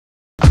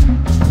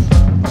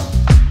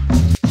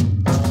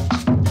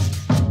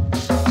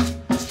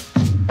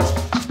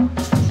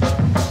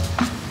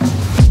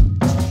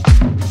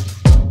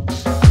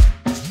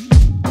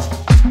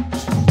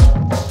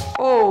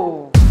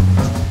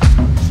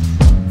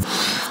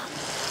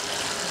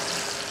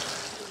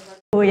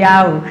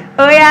Oya o.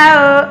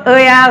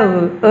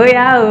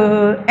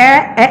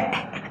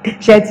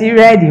 Ṣé ti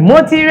ready?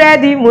 Mo ti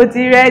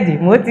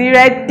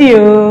ready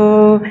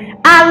o.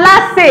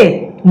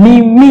 Alase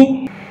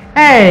Nimi.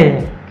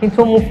 Kí n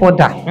tó move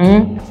further.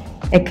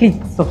 Click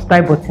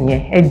subscribe button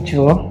yẹn. Ẹ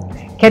jọ̀ọ́.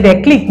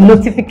 Kẹ́dẹ̀ click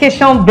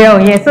notification bell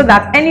yẹn so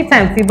that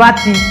anytime tí bá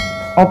ti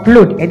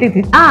upload ẹ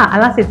tètè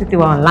Alase ti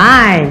wà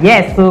online.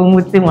 Yes, so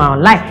mo ti wà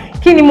online.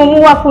 Kí ni mo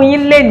mú wá fún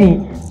yín lénìí?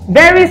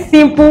 Very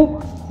simple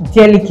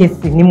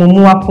delicacy ni mo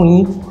mú wá fún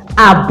yín.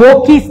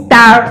 Aboki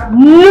style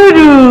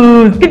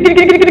noodles.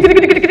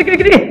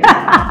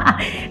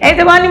 Ẹ̀yin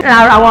tẹ́ bá ní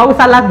àwọn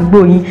Hausa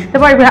ládùúgbò yín tẹ́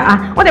bá rí pé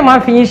wọ́n tẹ́ máa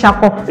ń fi yín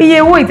ṣakọ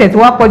iye owó ìtẹ̀tí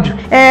wá pọ̀ jù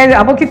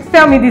Aboki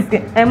tell me this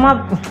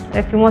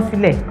ẹ fi wọ́n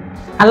sílẹ̀.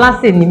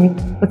 Alase ni mí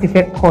ó ti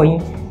fẹ́ kọ́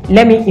yín.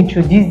 Let me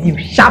introduce you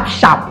sharp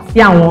sí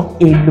àwọn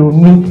èlò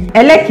mi.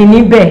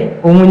 Ẹlẹ́kìnní bẹ́ẹ̀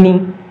òun ni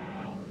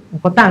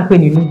nǹkan tá à ń pè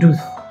ní noodles.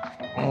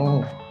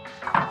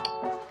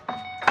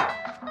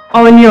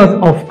 Onions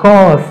of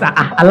course.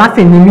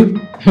 Alase ni mí.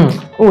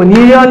 O ní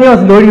rí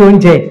onions lórí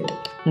oúnjẹ.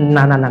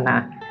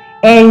 Na.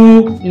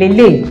 Ẹyin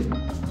lélẹ̀.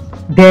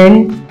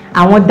 Then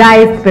àwọn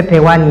diced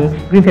pepper wà ní,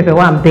 green pepper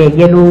wà ńbẹ̀,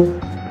 yellow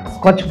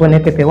Scotch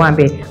Bonnet Pepper wà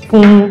ńbẹ̀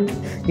fún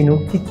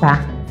títa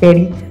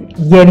fẹ́rí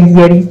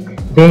yẹ́rí.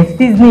 Then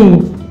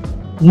seasoning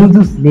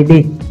noodles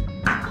lélẹ̀.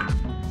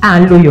 À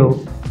ń lo yọ̀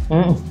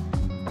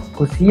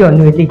kò sí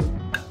ọ̀nà ilé.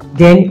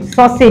 Then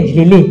sausage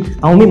lélẹ̀.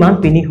 Àwọn míì máa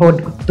ń pè ní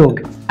Hotdog.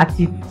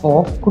 Àti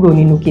fọ́ kúrò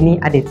nínú kíní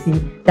àdẹ̀tí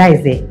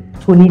dáìzẹ̀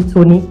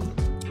tónítóní.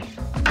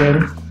 Then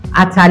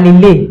ata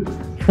lélẹ̀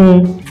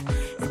fún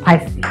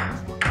spicy.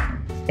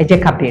 Ẹ jẹ́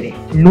ká bẹ̀rẹ̀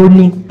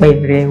lóní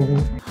pẹ̀rẹ̀wù.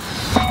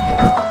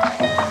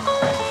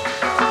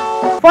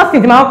 First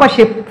thing tí màá kọ́kọ́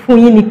ṣe fún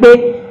yín ni pé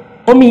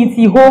omi yìí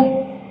ti hó.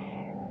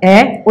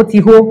 Ó ti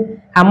hó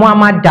àmọ́ a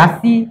máa dà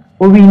sí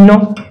orí iná.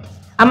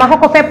 A máa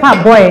kọ́kọ́ fẹ́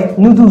parboil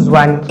noodles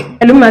wa ni.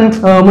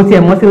 Ẹlòmíràn mo ti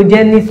ẹ̀ mọ̀ sí o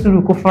jẹ́ ní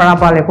sùúrù kó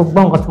farabalẹ̀ kó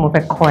gbọ́ nǹkan tí mo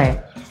fẹ́ kọ́ ẹ.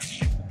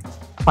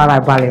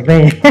 Farabalẹ̀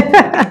bẹ́ẹ̀.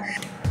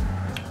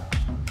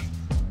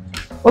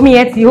 Omi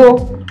yẹn ti hó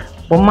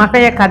bọ̀ máa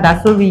fẹ́ yẹ ká dà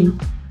sórí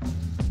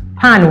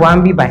pan wa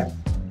ń bí báyìí.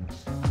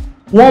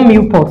 1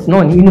 meal pot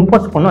náà ní inú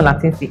pot kan náà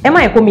láti ń sè. Ẹ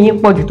má yẹ kó mi yín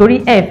pọ̀ jù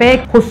torí ẹ fẹ́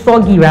kó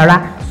sọ́gì rárá.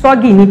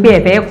 Sọ́gì ni pé ẹ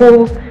fẹ́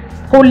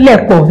kó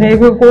lẹ̀pọ̀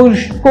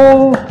kó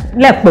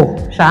lẹ̀pọ̀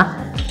ṣá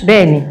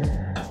bẹ́ẹ̀ ni.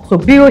 So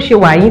bí ó ṣe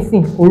wà yín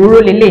sìn òróró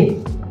lélẹ̀.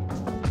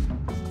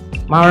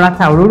 Màá rọra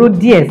ta òróró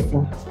díẹ̀ sí.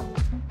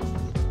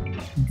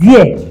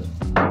 Díẹ̀.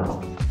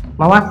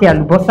 Màá wá fi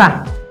àlùbọ́sà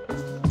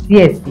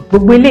díẹ̀ sí.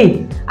 Gbogbo eléyìí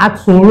á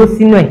tún oró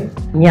sínú ẹ̀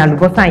ìyẹn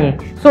àlùbọ́sà yẹn.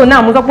 So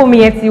náà mo sọ pé omi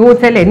yẹn ti hó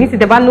tẹ́lẹ̀ ní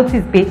tìtẹ́ bá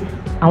notice pé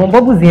àwọn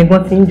bubbles yẹn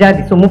gan ti ń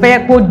jáde. So mo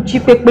fẹ́ kó jí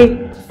pépé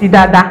sí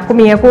dáadáa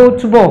kómi yẹn kó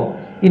túbọ̀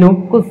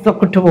kó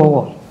sọ́kòtò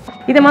wọ̀wọ̀.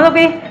 Ìdè máa sọ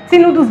pé tí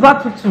noodles bá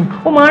tutù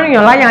ó máa ń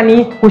rìnyàn láyà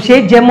ni kò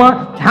ṣeé jẹ mọ́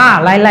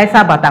láíláí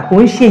sábàtà kò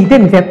ń ṣe ìdè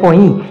mi fẹ́ kọ́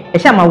yín ẹ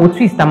ṣáà máa wo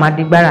twist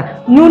àmàdégbára.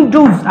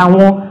 Noodles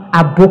àwọn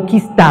Aboki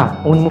style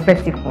òun ni mo fẹ́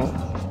sí fún un.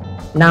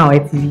 Now ẹ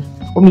ti rí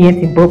omi yẹn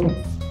ti bubble.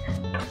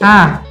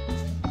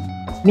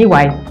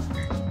 Meanwhile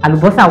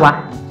àlùbọ́sà wa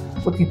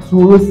ó ti tu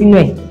oró sínú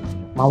ẹ̀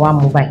màá wá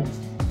mú báyìí.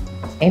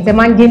 Ẹ̀yin tẹ́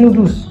máa ń gé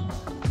noodles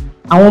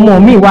àwọn ọmọ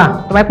mi wà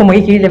tó bá pẹ́ ọmọ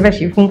kékeré lẹ́fẹ̀ẹ́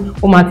ṣe fún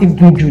ó máa ti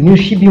dùn jù ní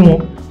ṣíbí wọn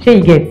ṣé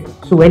you get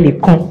so ẹ lè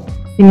kan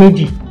sí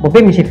méjì bọ̀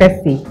bẹ́ẹ̀ mi ṣe fẹ́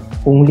ṣe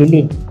òun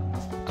lélẹ̀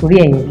torí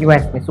ẹ̀yin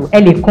viewers mi so ẹ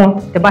lè kan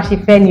tẹ́ bá ṣe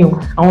fẹ́ ni o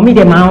àwọn míì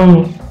dẹ̀ máa ń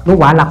rún ló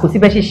wàhálà kò sí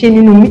bẹ́ẹ̀ ṣe ṣe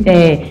nínú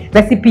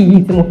rẹ́sípì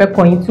yìí tí mo fẹ́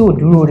kọ́ yín tí ò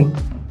dúró rí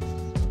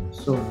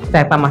so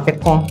títa ìpa máa fẹ́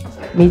kan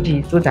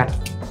méjì so that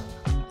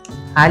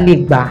a lè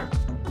gba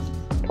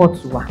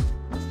pọ́ọ̀tù wa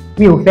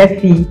mi ò fẹ́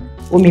fi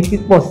omi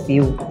pípọ̀ sí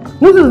o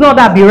noodles náà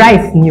dàbí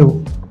rice ni o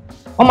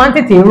wọ́n máa ń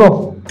tètè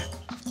rọ̀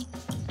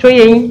tó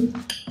yẹ yín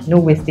no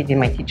wastage in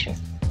my kitchen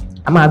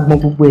a máa gbọ́n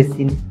gbogbo ẹ̀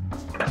sí ni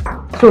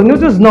so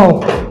noodles náà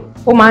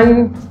ó máa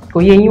ń kò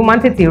yẹ yín ó máa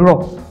ń tètè rọ̀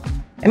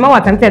ẹ má wà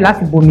tẹ́ntẹ́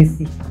láti bomi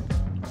sí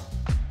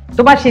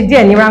tó bá ṣe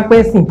díẹ̀ ní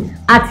ráńpẹ́ sìn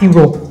á ti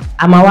rọ̀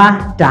a máa wá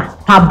dà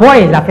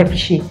parboil la fẹ́ fi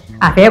ṣe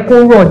àfẹ́ kó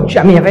rọ̀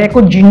àmì àfẹ́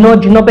kó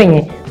jiná bẹ́ẹ̀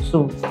yẹn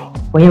so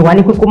òyìn wà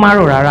ní pé kó má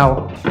rọ̀ rárá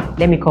o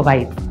let me cover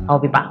it I'll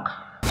be back.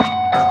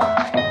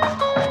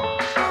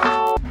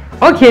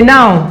 Okay,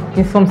 now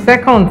in some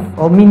seconds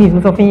or minutes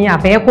mo sọ fún yín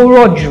àfẹ́ kó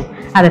rọ̀ jù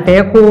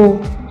àfẹ́ kó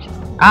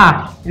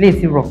lè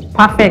ti rọ̀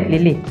perfect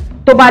lélẹ̀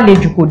tó bá le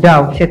jù kò dáa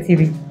o ṣe ti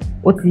rí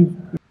ó ti.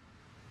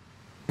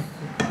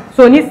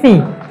 So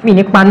nísìn mi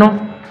ní paná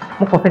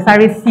mo kàn fẹ́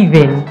sáré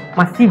sieve ni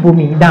máa sieve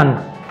omi yìí dànù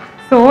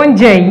so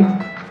oúnjẹ yìí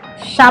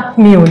sharp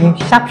meal ni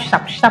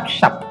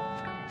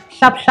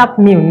sharp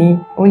meal ni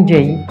oúnjẹ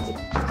yìí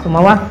so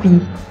máa wá fi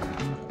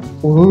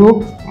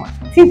òróró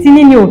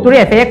tíntìní ni ò torí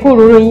ẹ fẹ́ kó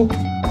òróró yín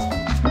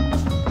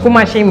kó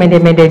má ṣe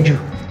mẹ̀dẹ̀mẹ̀dẹ̀ jù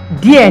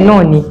díẹ̀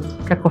náà ni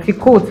kẹ̀kọ́ fi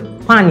coat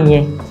pan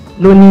yẹn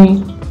ló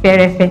ní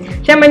fẹ́rẹ́fẹ́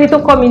ṣé mẹ́ni tó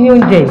kọ́ mi ní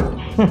oúnjẹ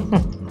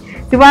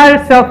tí wàá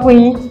sọ fún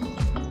yín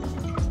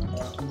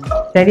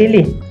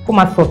tẹ̀lélẹ̀ kó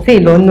máa sauté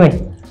lọ́nà ẹ̀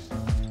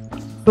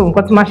so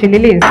nǹkan tí máa ṣe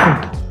lélẹ̀ sùn.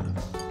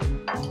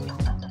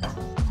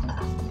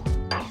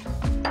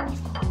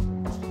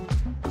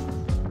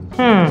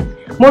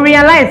 Mo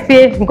realize pé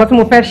nǹkan tí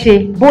mo fẹ́ ṣe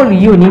bóòlù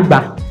yìí ò ní gbà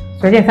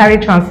so ẹ jẹ́ sáré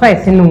transfer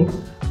sínú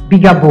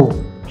bigger bowl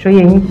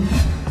ṣóyè yín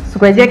so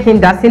ẹ jẹ́ kí n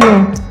dà sínú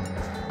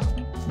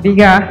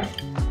bigger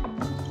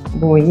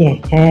bowl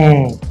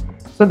yẹn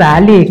so that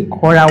a lè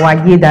kọ́ra wa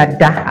yé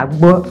dáadáa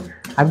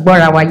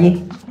agbọ́ra wa yé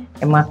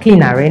ẹ máa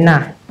clean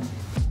arena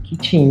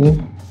kitchen yín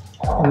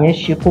ìyẹn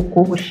ṣe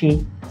kókó ó ṣe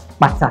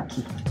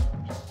pàtàkì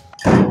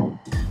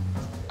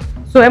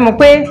so ẹ mọ̀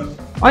pé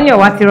onion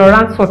wa ti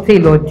rọra ń sauté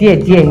lọ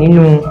díẹ̀díẹ̀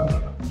nínú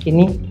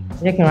kìíní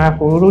jẹ́ kí n rọra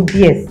fòróró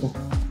díẹ̀ sí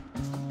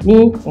ní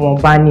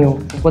ìwọ̀nba ni o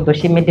kò gbọ́dọ̀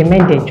ṣe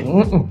mẹ́dẹ̀mẹ́dẹ̀ jù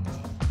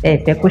ẹ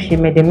fẹ́ kó ṣe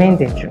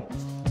mẹ́dẹ̀mẹ́dẹ̀ jù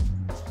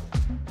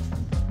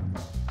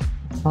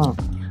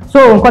so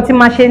nǹkan tí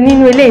máa ṣe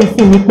nínú eléyìí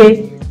sì ni pé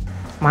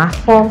màá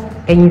fọ́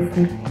ẹyin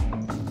sí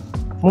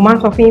mo máa ń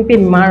sọ fún yín pé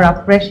mi máa ń ra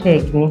fresh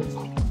egg ni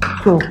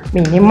so mi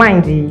ní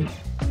mind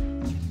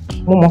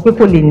mo mọ̀ pé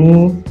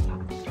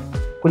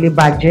kò lè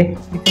bàjẹ́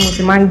bí mo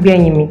ti máa ń gbé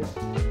ẹyin mi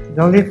it's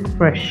always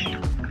fresh.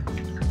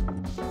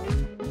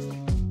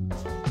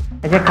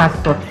 Ẹ jẹ́ ká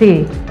sauté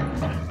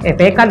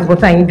ẹ̀fẹ́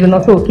kálùbọ́sà yín jóná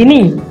so kíní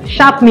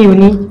sharp meal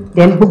ni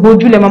then gbogbo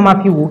ojúlẹ̀ máa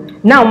fi wò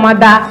náà máa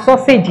da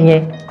sausage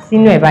yẹn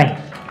sínú ẹ̀ báyìí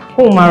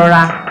kóun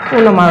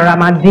náà máa rọra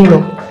máa dín lọ.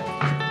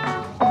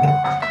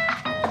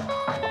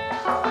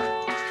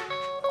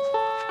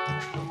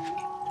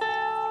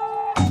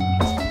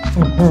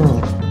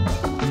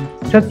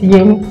 Ṣó ti yé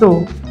yín so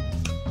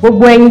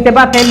gbogbo ẹyin tẹ́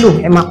bá fẹ́ lò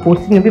ẹ máa kó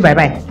sínú bí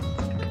báyìí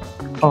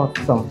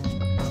awesome.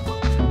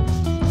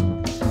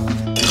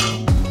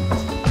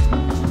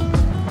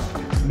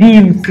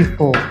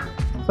 Beautiful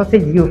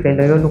sausage yìí ò fẹ́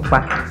lọ yọ ló pa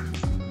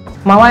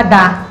máa wá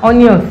da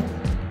onions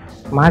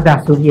máa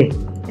dà sórí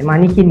ẹ máa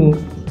ní kí ni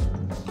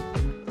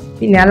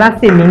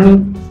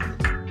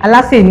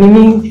alásè mi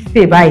ní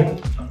sè báyìí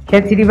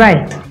kẹtìrí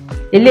báyìí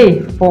eléyìí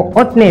for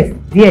hotness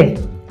díẹ̀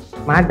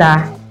máa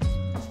da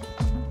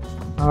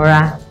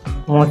ọ̀rá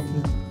wọn sí.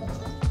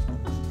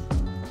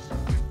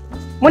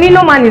 Mo ní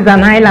no man is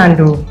an island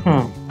o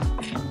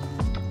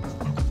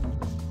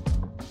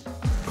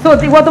so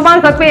ìwọ tó bá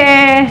ń sọ pé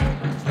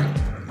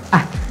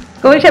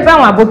kò ń ṣe pé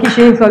àwọn àbókí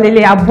ṣe ń sọ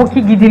lélẹ̀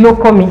àbókí gidi ló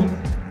kọ́ mi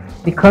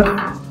because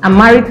I'm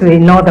married to a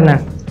northerner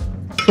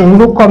so òun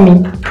ló kọ́ mi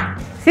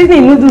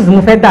seasoning noodles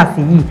mo fẹ́ dà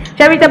sí yìí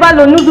ṣẹ́rí tẹ́ bá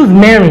lo noodles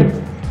mẹ́rin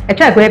ẹ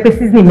try ìpẹ́yẹ pé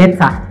seasoning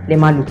mẹ́ta lè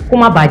máa lò kó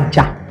má bàa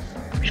jà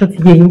ṣó ti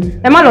yé yín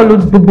ẹ má lọ lo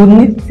gbogbo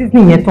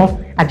seasoning yẹn tán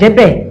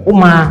àjẹ́bẹ̀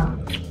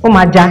ó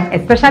máa jà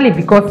especially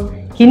because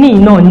kíní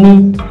náà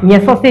ní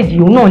ìyẹn sausage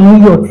òun náà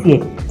níyọ̀ tiẹ̀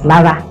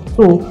lára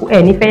so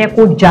ẹ ní fẹ́ yẹ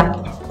kó jà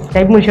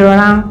ṣẹ́rí bí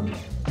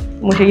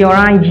mo ṣe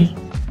yọra ń yí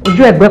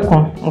ojú ẹ̀gbẹ́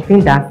kan mo fi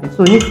ń dà sí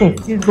so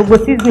nísìnyí gbogbo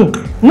seasoning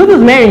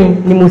noodles mẹ́rin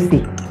ni mo sè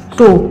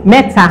so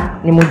mẹ́ta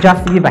ni mo já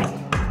sí bíbáyìí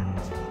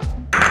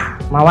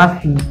màá wá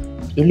fi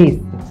eléyìí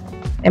sí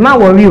ẹ má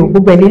wọrí o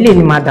gbogbo eléyìí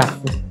ni màá dà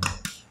sí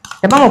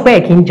ẹ bá mọ̀ pé ẹ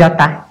kì í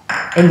jata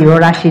ẹ lè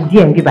rọra ṣe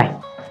díẹ̀ ń bíbáyìí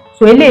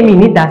so eléyìí mi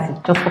ní dà sí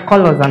just for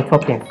colours and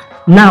toppings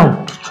now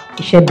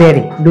iṣẹ́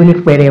bẹ̀rẹ̀ lóní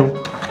pẹrẹu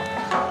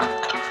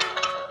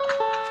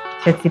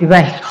ṣe ti rí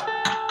báyìí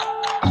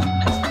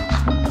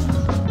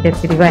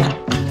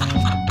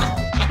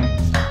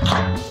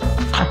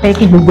a fẹ́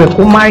kí gbogbo ẹ̀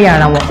kó marry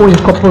ara wọn kó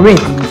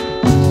incorporate yìí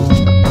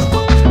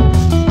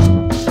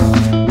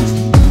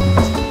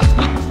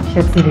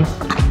ṣe ti rí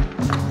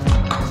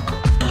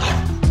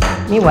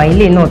níwàá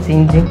ilé náà ti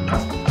ń dín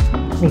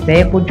mi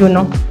fẹ́ kó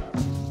jóná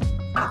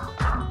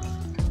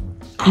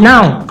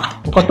now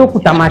nǹkan tó kù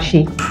tá a máa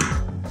ṣe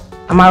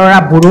a máa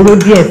rọra bòróró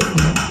díẹ̀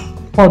sí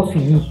pọ́ọ̀tù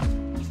yìí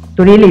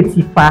torí lè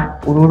ti fa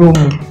òróró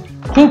mu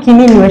kínkín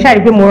nínú ẹ ṣáà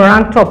rí pé mo rọra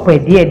ń tọ̀pọ̀ ẹ̀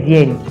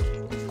díẹ̀díẹ̀ ni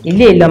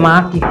ilé ìlọ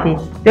máa fi ṣe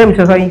bẹ́ẹ̀ mi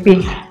sọ yín pé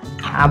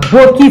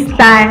Aboki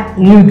style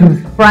noodles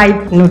fried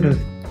noodles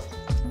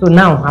so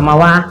now a máa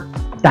wá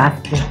dà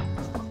sí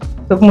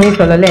tó kún mo ní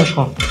sọlọ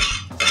lẹ́ẹ̀kan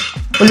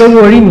olówó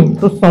orí mi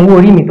tó sanwó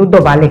orí mi tó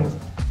dọ̀bálẹ̀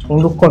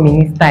òun ló kọ́ mi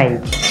ní style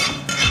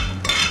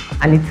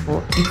and it's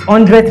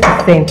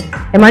 100%.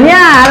 ẹ mà ní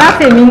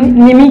aláṣẹ mi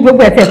ni mí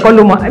gbogbo ẹsẹ̀ kọ́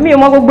ló mọ̀ èmi ò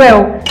mọ̀ gbogbo ẹ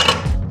o.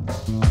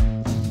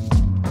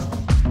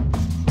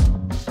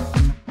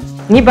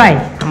 ní báyìí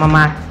a máa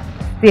máa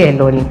sí ẹ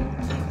lọ ni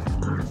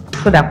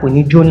sódà kò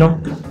ní jóná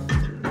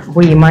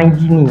bóyá máa ń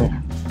yí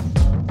nìyẹn.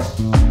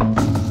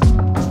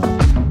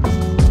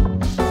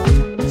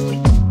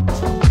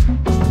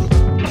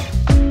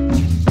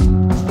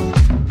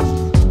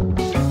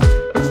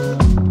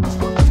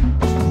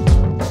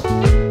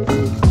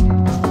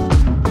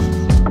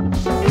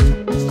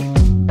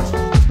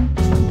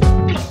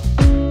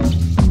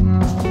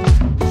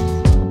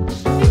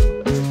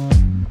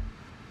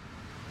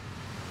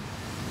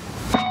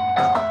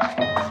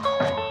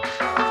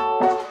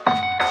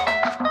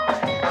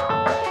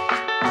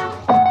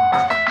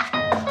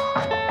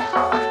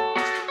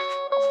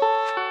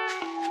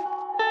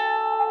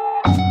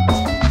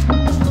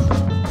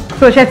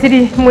 so ṣe ti di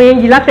mo yẹn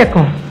yí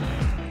látẹ̀kàn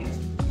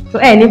so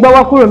ẹ ní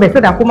gbọ́wọ́ kúrò mẹ́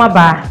sódà kó má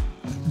bàa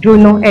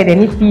jóná ẹ dẹ̀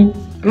ní fi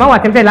má wà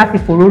tẹ́ńtẹ́ láti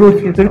fòróró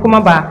sí i torí kó má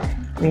bàa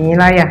rìn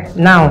láyà.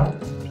 Now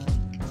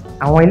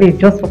àwọn ilé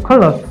just for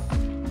colours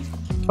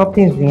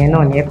toppings yẹn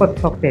náà ni ẹ kọ́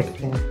top ẹ̀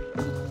sí i.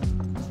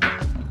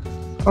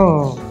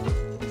 Oh,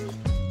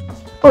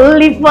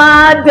 Holy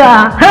Father,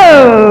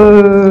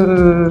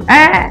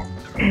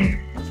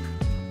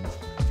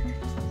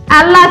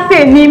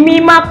 Alase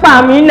Nimi má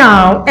pa mí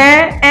náà,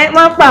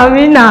 má pa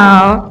mí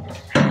náà.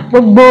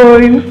 Gbogbo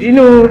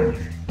inú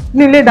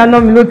ilé ìdáná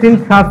mi ló ti ń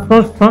ta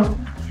sánsán.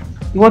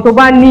 Ìwọ tó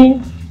bá ní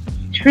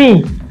trim,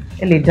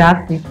 ẹ lè dá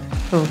sí.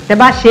 So, tẹ́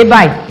bá ṣe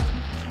báyìí,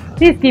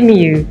 please give me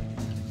your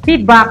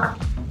feedback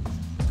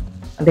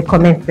in the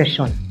comment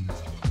section.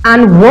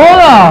 And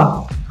voila!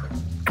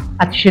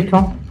 Àti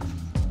ṣetán.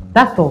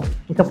 That's all.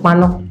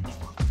 Ìtọ́paná.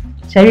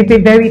 Ṣe rí pé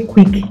very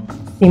quick,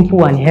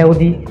 simple and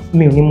healthy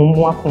meal ni mo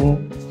mú wá fún yín.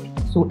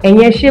 So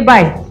ẹ̀yin ẹ ṣe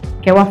báyìí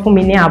kẹ́ wá fún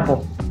mi ní àbọ̀.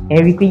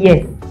 Ẹ rí pé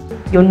yes,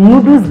 your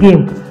noodles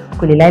game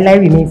kò lè láíláí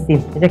remain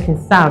same. Ẹ jẹ́ kí n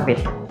serve ẹ̀.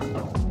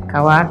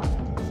 Kàwá.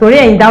 Torí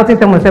ẹ̀yin doubting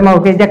tẹ́ mọ̀ sẹ́ máa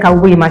wò pé jẹ́ ká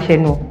gbogbo yìí máa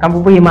ṣẹnu. Ká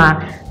gbogbo yìí máa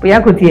bóyá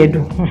kò tiẹ̀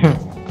dùn.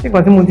 Ṣé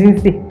nǹkan tí mo ti ń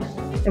sè?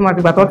 Ṣé máa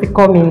fi gbà tó ti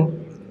kọ́ mi ni?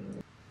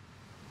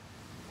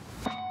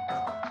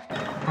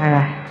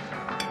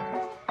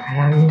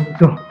 Ara mi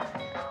dùn.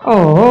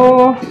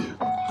 Oh.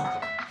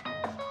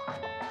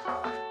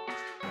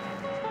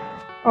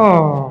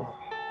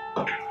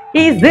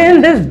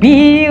 Isn't this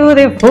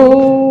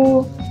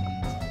beautiful?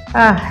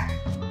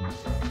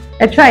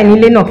 Ẹ try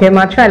nílé náà kẹ́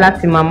máa try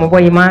láti máa mọ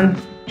bọ́yìí máa ń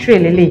tray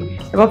lélẹ̀.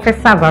 Ẹ bá fẹ́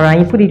serve ara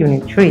yín, put it on a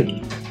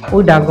tray.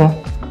 Ó dà gan.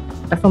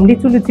 There's some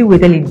little way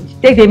tẹ́lẹ̀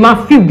tẹ́lẹ̀ máa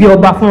feel bí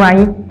ọba fúnra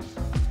yín.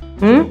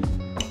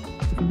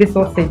 It's a bit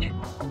sausage.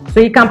 So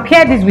you can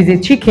pair this with a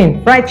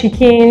chicken, fried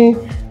chicken,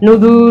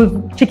 noodles,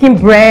 chicken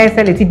breast,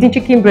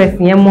 chicken breast,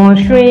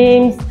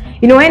 mushrooms,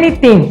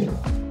 anything.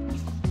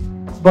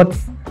 But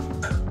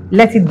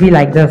let it be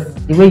like this,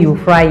 the way you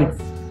fry it.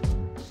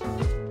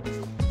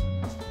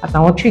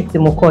 Àtàwọn tricks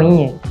mo kọ́ yín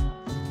yẹn.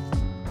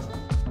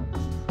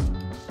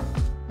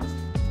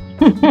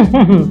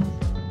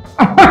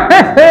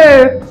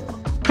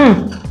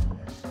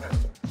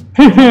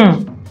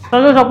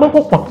 Sọ sọ pé kò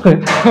pọ̀ kẹ́.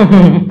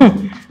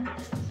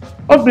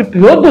 Ó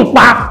dùn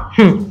pa.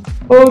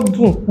 Ó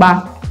dùn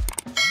pa.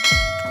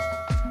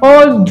 Ó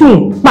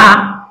dùn pa.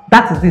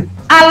 That is it.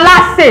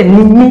 Alase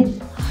Nimi.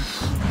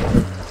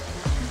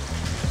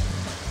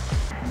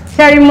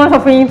 Ṣẹ́rí mọ́ sọ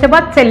fún yín tẹ́ bá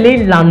tẹ̀lé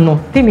ìlànà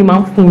tèmi máa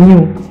ń fún yín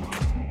o.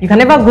 You can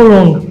never go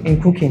wrong in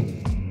cooking.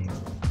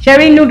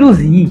 Ṣẹ́rí noodles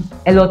yìí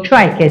ẹ lọ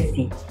try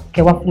kẹ́sì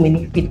kẹ́ wá fún mi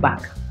ní feedback.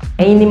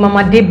 Ẹ̀yin ni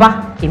màmá dé bá,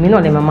 èmi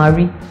náà lè màmá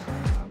rí.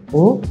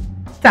 Ó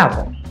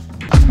dàbọ̀.